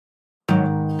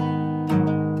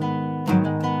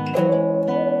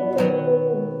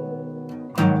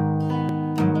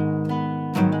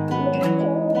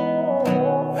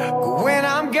When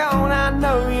I'm gone, I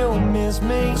know you'll miss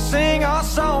me. Sing our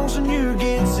songs when you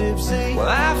get tipsy. Well,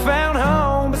 I found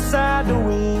home beside the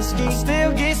whiskey.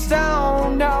 Still get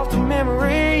stoned off the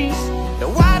memories.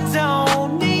 No, I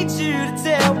don't need you to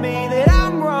tell me that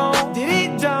I'm wrong. Did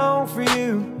it dawn for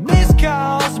you? Missed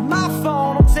calls, my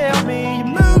phone will tell me you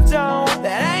moved on.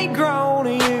 That ain't grown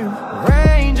to you.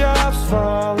 Raindrops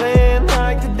falling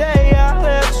like the day I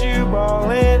left you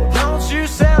ballin'. Don't you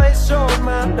sell it short,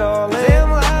 my darling. Them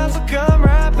lines will come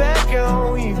right back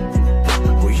on you.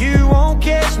 Well, you won't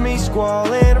catch me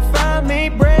squalling or find me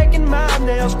breaking my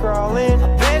nails crawling.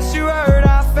 I bet you heard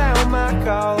I found my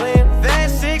calling. That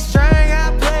six string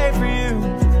I played for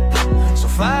you. So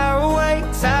fire away,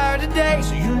 tired today,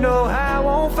 so you know I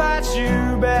won't fight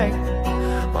you back.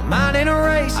 My mind in a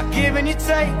race, I've given you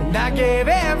take, and I gave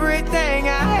everything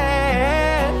I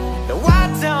had. No, I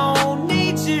don't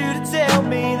need you to tell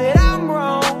me that I'm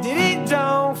wrong. Did it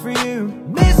dawn for you?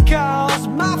 Missed calls,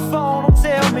 my phone will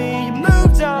tell me you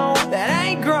moved on. That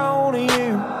ain't grown to you.